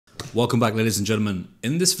Welcome back, ladies and gentlemen.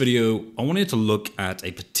 In this video, I wanted to look at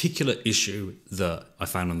a particular issue that I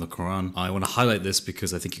found in the Quran. I want to highlight this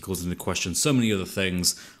because I think it calls into question so many other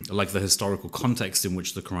things, like the historical context in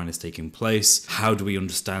which the Quran is taking place, how do we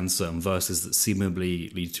understand certain verses that seemingly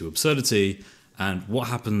lead to absurdity, and what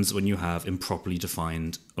happens when you have improperly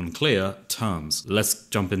defined, unclear terms. Let's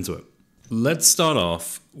jump into it. Let's start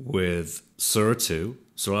off with Surah 2,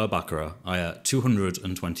 Surah Al-Baqarah, ayah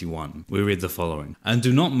 221. We read the following: "And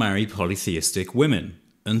do not marry polytheistic women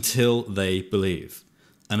until they believe.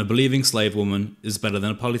 And a believing slave woman is better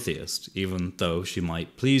than a polytheist, even though she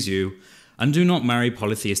might please you. And do not marry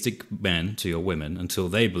polytheistic men to your women until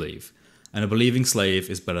they believe. And a believing slave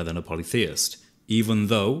is better than a polytheist, even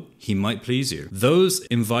though he might please you. Those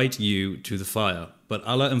invite you to the fire, but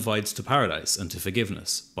Allah invites to paradise and to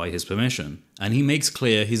forgiveness by His permission. And He makes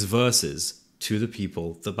clear His verses to the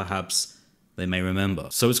people that perhaps they may remember."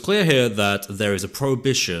 So it's clear here that there is a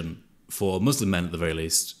prohibition for Muslim men, at the very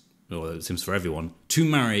least, or it seems for everyone, to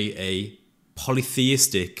marry a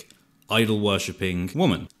polytheistic, idol-worshipping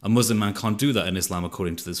woman. A Muslim man can't do that in Islam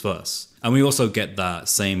according to this verse. And we also get that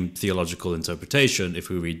same theological interpretation if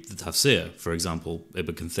we read the Tafsir, for example,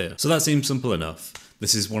 Ibn Kathir. So that seems simple enough.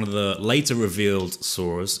 This is one of the later revealed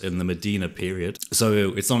surahs in the Medina period,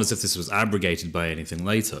 so it's not as if this was abrogated by anything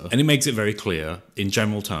later. And it makes it very clear, in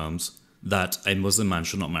general terms, that a Muslim man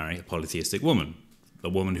should not marry a polytheistic woman. A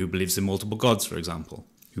woman who believes in multiple gods, for example,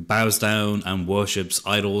 who bows down and worships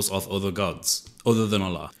idols of other gods, other than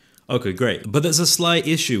Allah. Okay, great. But there's a slight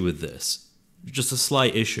issue with this. Just a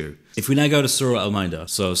slight issue. If we now go to Surah Al-Ma'idah,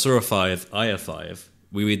 so Surah 5, Ayah 5,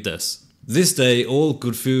 we read this: "This day all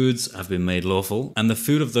good foods have been made lawful, and the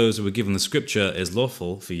food of those who were given the scripture is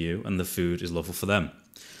lawful for you, and the food is lawful for them.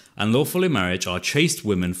 And lawful in marriage are chaste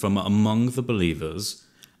women from among the believers,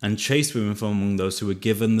 and chaste women from among those who were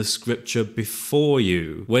given the scripture before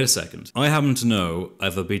you." Wait a second. I happen to know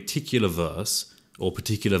of a particular verse, or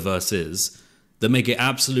particular verses, that make it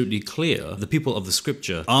absolutely clear the people of the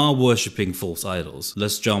scripture are worshipping false idols.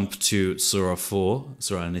 Let's jump to Surah 4,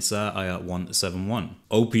 Surah An-Nisa, ayah 171.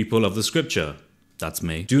 "O people of the scripture," that's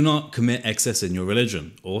me, "do not commit excess in your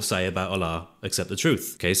religion, or say about Allah except the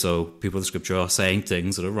truth." Okay, so people of the scripture are saying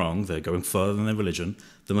things that are wrong, they're going further than their religion.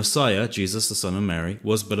 "The Messiah, Jesus the son of Mary,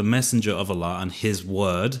 was but a messenger of Allah and His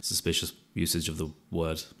word," suspicious usage of the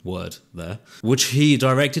word there, "which He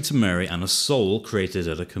directed to Mary, and a soul created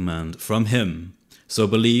at a command from Him. So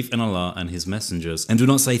believe in Allah and His messengers, and do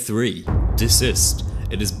not say three. Desist.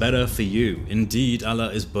 It is better for you. Indeed,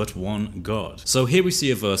 Allah is but one God." So here we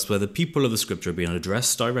see a verse where the people of the scripture are being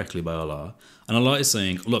addressed directly by Allah, and Allah is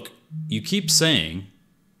saying, look, you keep saying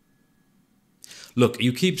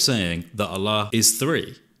that Allah is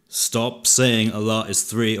three. Stop saying Allah is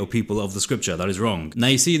three, O people of the scripture. That is wrong. Now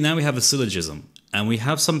you see, now we have a syllogism, and we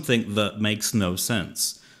have something that makes no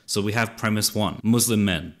sense. So we have premise 1, Muslim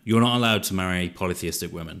men, you're not allowed to marry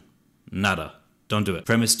polytheistic women. Nada. Don't do it.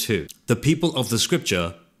 Premise 2, the people of the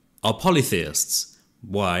scripture are polytheists.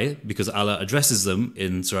 Why? Because Allah addresses them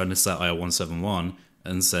in Surah Nisa ayah 171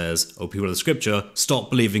 and says, "O people of the scripture, stop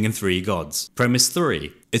believing in three gods." Premise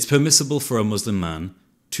 3, it's permissible for a Muslim man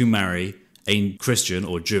to marry a Christian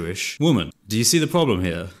or Jewish woman. Do you see the problem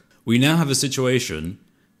here? We now have a situation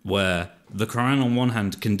where the Quran on one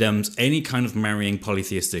hand condemns any kind of marrying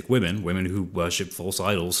polytheistic women who worship false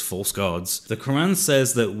idols, false gods. The Quran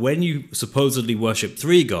says that when you supposedly worship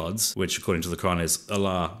three gods, which according to the Quran is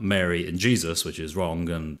Allah, Mary, and Jesus, which is wrong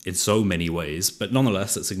and in so many ways, but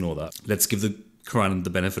nonetheless, let's ignore that. Let's give the Quran the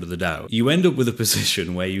benefit of the doubt. You end up with a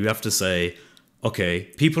position where you have to say, okay,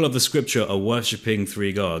 people of the scripture are worshipping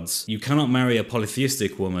three gods. You cannot marry a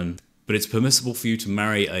polytheistic woman, but it's permissible for you to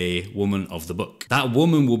marry a woman of the book. That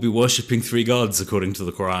woman will be worshipping three gods according to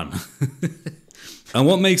the Quran. And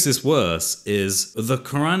what makes this worse is the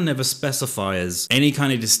Quran never specifies any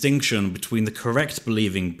kind of distinction between the correct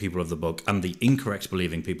believing people of the book and the incorrect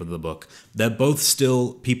believing people of the book. They're both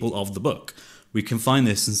still people of the book. We can find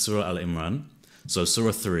this in Surah Al-Imran, so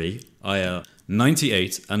Surah 3, ayah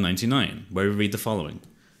 98 and 99, where we read the following: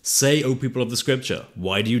 "Say, O people of the scripture,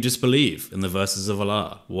 why do you disbelieve in the verses of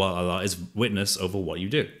Allah, while Allah is witness over what you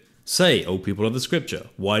do? Say, O people of the scripture,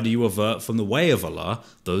 why do you avert from the way of Allah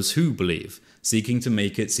those who believe, seeking to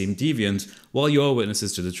make it seem deviant, while you are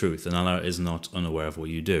witnesses to the truth, and Allah is not unaware of what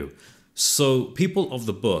you do?" So people of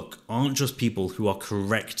the book aren't just people who are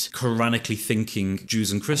correct, Quranically thinking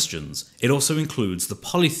Jews and Christians. It also includes the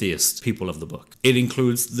polytheist people of the book. It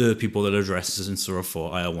includes the people that are addressed in Surah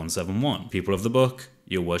 4, Ayah 171. People of the book,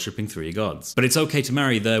 you're worshipping three gods. But it's okay to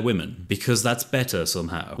marry their women, because that's better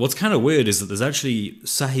somehow. What's kind of weird is that there's actually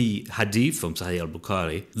Sahih Hadith from Sahih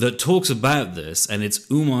al-Bukhari that talks about this, and it's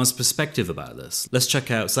Umar's perspective about this. Let's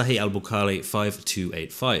check out Sahih al-Bukhari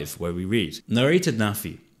 5285, where we read, narrated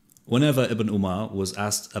Nafi, whenever Ibn Umar was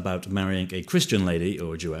asked about marrying a Christian lady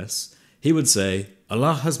or a Jewess, he would say,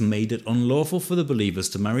 Allah has made it unlawful for the believers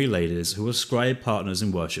to marry ladies who ascribe partners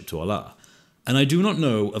in worship to Allah. And I do not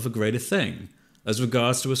know of a greater thing, as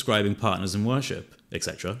regards to ascribing partners in worship,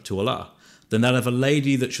 etc., to Allah, than that of a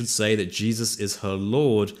lady that should say that Jesus is her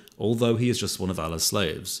Lord, although he is just one of Allah's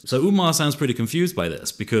slaves. So Umar sounds pretty confused by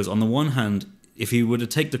this, because on the one hand, if he were to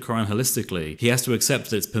take the Quran holistically, he has to accept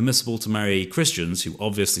that it's permissible to marry Christians who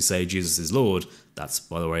obviously say Jesus is Lord. That's,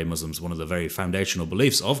 by the way, Muslims, one of the very foundational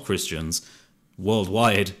beliefs of Christians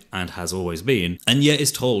worldwide and has always been, and yet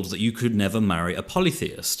is told that you could never marry a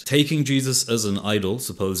polytheist. Taking Jesus as an idol,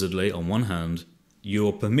 supposedly, on one hand,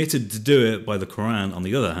 you're permitted to do it by the Quran on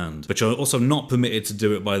the other hand, but you're also not permitted to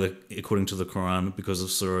do it according to the Quran because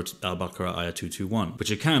of Surah Al-Baqarah ayah 221, but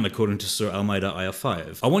you can according to Surah Al-Ma'idah ayah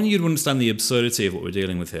 5. I want you to understand the absurdity of what we're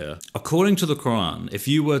dealing with here. According to the Quran, if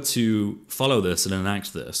you were to follow this and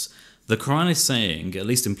enact this, the Quran is saying, at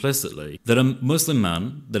least implicitly, that a Muslim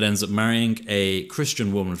man that ends up marrying a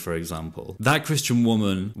Christian woman, for example, that Christian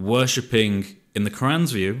woman worshipping, in the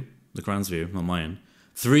Quran's view, not mine,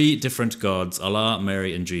 three different gods, Allah,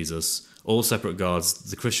 Mary, and Jesus, all separate gods.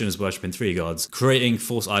 The Christian is worshipping three gods, creating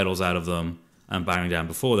false idols out of them and bowing down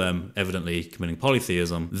before them, evidently committing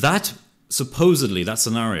polytheism. Supposedly, that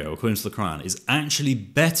scenario, according to the Quran, is actually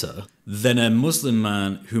better than a Muslim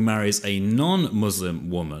man who marries a non-Muslim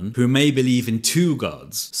woman who may believe in two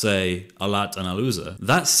gods, say Allat and Al-Uzza.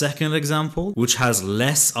 That second example, which has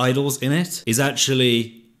less idols in it, is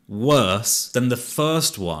actually worse than the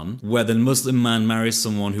first one, where the Muslim man marries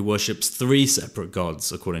someone who worships three separate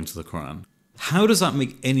gods, according to the Quran. How does that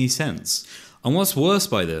make any sense? And what's worse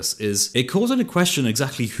by this is it calls into question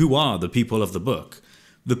exactly who are the people of the book.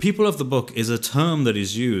 The people of the book is a term that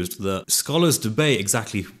is used that scholars debate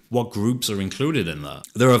exactly what groups are included in that.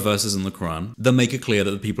 There are verses in the Quran that make it clear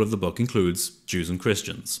that the people of the book includes Jews and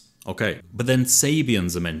Christians. Okay, but then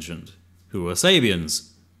Sabians are mentioned. Who are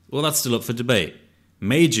Sabians? Well, that's still up for debate.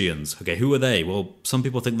 Magians, okay, who are they? Well, some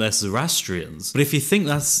people think they're Zoroastrians. But if you think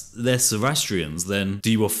they're Zoroastrians, then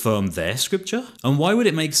do you affirm their scripture? And why would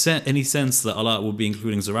it make any sense that Allah would be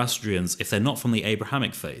including Zoroastrians if they're not from the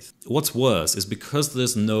Abrahamic faith? What's worse is because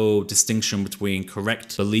there's no distinction between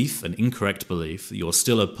correct belief and incorrect belief, you're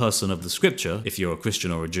still a person of the scripture, if you're a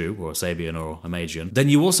Christian or a Jew or a Sabian or a Magian, then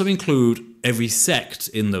you also include every sect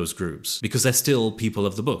in those groups because they're still people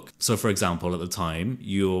of the book. So for example, at the time,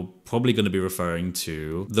 you're probably going to be referring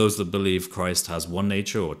to those that believe Christ has one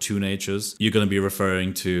nature or two natures. You're going to be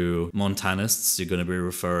referring to Montanists. You're going to be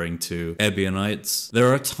referring to Ebionites. There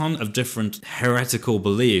are a ton of different heretical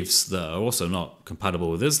beliefs that are also not compatible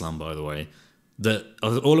with Islam, by the way, that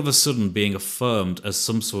are all of a sudden being affirmed as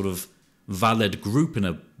some sort of valid group in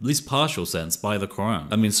a at least partial sense by the Quran.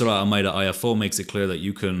 I mean, Surah Al-Ma'idah ayah 4 makes it clear that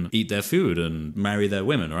you can eat their food and marry their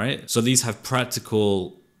women, right? So these have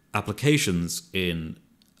practical applications in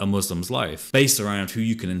a Muslim's life based around who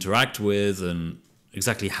you can interact with and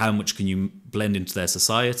exactly how much can you blend into their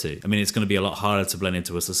society. I mean, it's going to be a lot harder to blend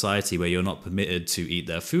into a society where you're not permitted to eat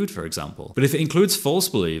their food, for example. But if it includes false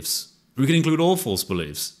beliefs, we can include all false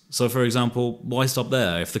beliefs. So for example, why stop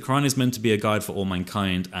there? If the Quran is meant to be a guide for all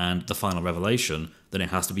mankind and the final revelation, then it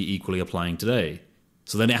has to be equally applying today.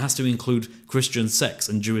 So then it has to include Christian sects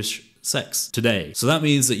and Jewish sects today. So that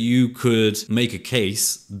means that you could make a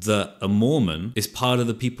case that a Mormon is part of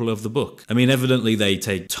the people of the book. I mean, evidently they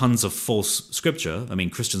take tons of false scripture. I mean,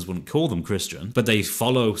 Christians wouldn't call them Christian, but they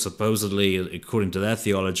follow, supposedly, according to their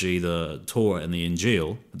theology, the Torah and the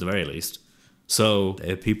Injil, at the very least. So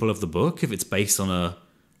they're people of the book if it's based on a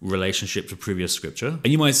relationship to previous scripture. And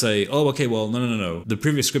you might say, oh, okay, well, no. The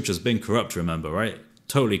previous scripture's been corrupt, remember, right?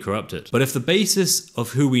 Totally corrupted. But if the basis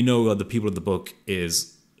of who we know are the people of the book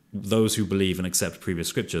is those who believe and accept previous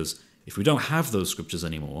scriptures, if we don't have those scriptures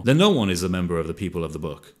anymore, then no one is a member of the people of the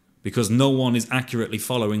book because no one is accurately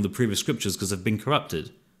following the previous scriptures because they've been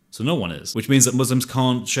corrupted. So no one is, which means that Muslims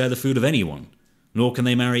can't share the food of anyone, nor can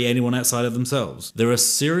they marry anyone outside of themselves. There are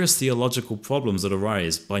serious theological problems that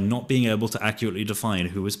arise by not being able to accurately define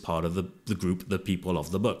who is part of the group, the people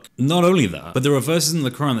of the book. Not only that, but there are verses in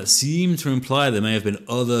the Quran that seem to imply there may have been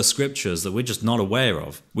other scriptures that we're just not aware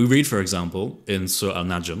of. We read, for example, in Surah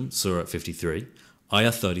Al-Najm, Surah 53,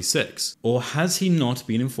 Ayah 36, or has he not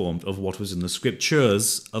been informed of what was in the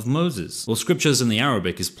scriptures of Moses? Well, scriptures in the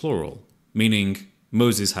Arabic is plural, meaning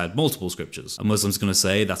Moses had multiple scriptures. A Muslim's going to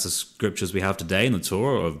say that's the scriptures we have today in the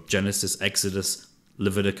Torah of Genesis, Exodus,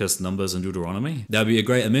 Leviticus, Numbers, and Deuteronomy. That'd be a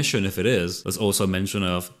great omission if it is. There's also mention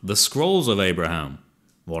of the scrolls of Abraham.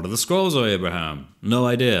 What are the scrolls of Abraham? No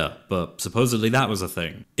idea, but supposedly that was a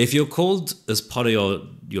thing. If you're called as part of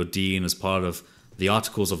your deen, as part of the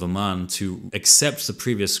articles of Iman, to accept the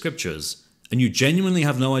previous scriptures, and you genuinely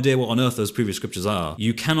have no idea what on earth those previous scriptures are,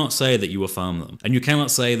 you cannot say that you affirm them. And you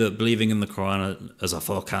cannot say that believing in the Quran as a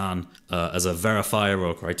Furqan, as a verifier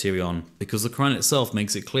or criterion, because the Quran itself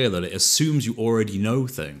makes it clear that it assumes you already know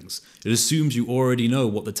things. It assumes you already know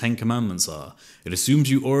what the 10 Commandments are. It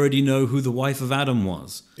assumes you already know who the wife of Adam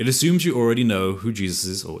was. It assumes you already know who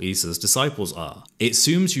Jesus' or Isa's disciples are. It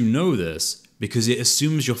assumes you know this because it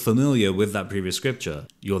assumes you're familiar with that previous scripture.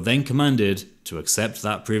 You're then commanded to accept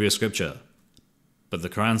that previous scripture. But the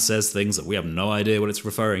Quran says things that we have no idea what it's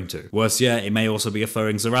referring to. Worse yet, it may also be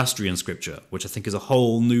referring Zoroastrian scripture, which I think is a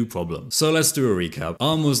whole new problem. So let's do a recap.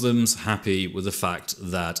 Are Muslims happy with the fact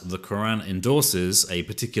that the Quran endorses a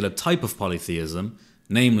particular type of polytheism,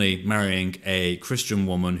 namely marrying a Christian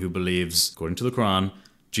woman who believes, according to the Quran,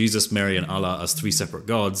 Jesus, Mary, and Allah as 3 separate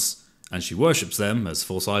gods, and she worships them as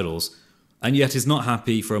false idols, and yet is not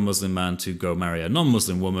happy for a Muslim man to go marry a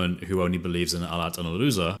non-Muslim woman who only believes in Allat and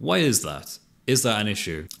Al-Uzza? Why is that? Is that an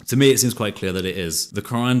issue? To me, it seems quite clear that it is. The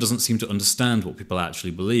Quran doesn't seem to understand what people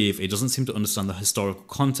actually believe. It doesn't seem to understand the historical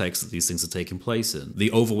context that these things are taking place in.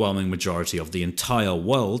 The overwhelming majority of the entire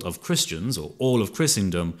world of Christians, or all of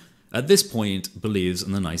Christendom, at this point believes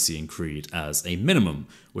in the Nicene Creed as a minimum,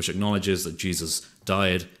 which acknowledges that Jesus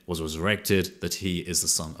died, was resurrected, that he is the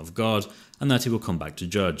Son of God, and that he will come back to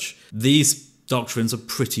judge. These doctrines are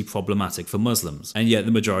pretty problematic for Muslims, and yet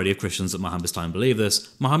the majority of Christians at Muhammad's time believe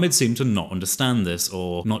this. Muhammad seemed to not understand this,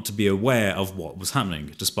 or not to be aware of what was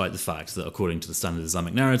happening, despite the fact that according to the standard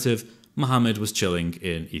Islamic narrative, Muhammad was chilling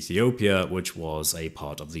in Ethiopia, which was a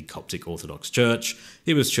part of the Coptic Orthodox Church.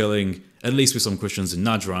 He was chilling, at least with some Christians, in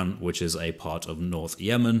Najran, which is a part of North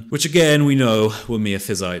Yemen, which again we know were mere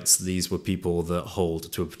Physites. These were people that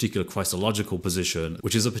hold to a particular Christological position,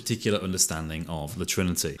 which is a particular understanding of the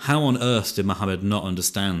Trinity. How on earth did Muhammad not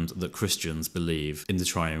understand that Christians believe in the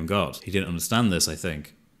Triune God? He didn't understand this, I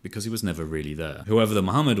think, because he was never really there. Whoever the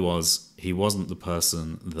Muhammad was, he wasn't the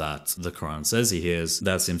person that the Quran says he is.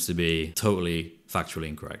 That seems to be totally factually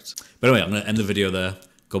incorrect. But anyway, I'm going to end the video there.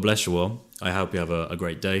 God bless you all. I hope you have a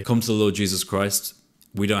great day. Come to the Lord Jesus Christ.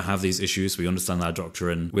 We don't have these issues. We understand our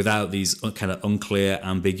doctrine without these kind of unclear,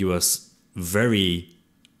 ambiguous, very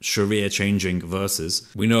Sharia-changing verses.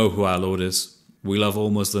 We know who our Lord is. We love all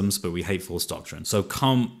Muslims, but we hate false doctrine. So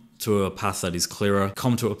come to a path that is clearer,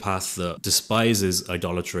 come to a path that despises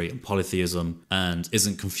idolatry and polytheism and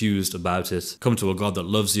isn't confused about it. Come to a God that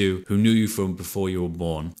loves you, who knew you from before you were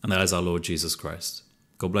born, and that is our Lord Jesus Christ.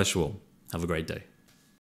 God bless you all. Have a great day.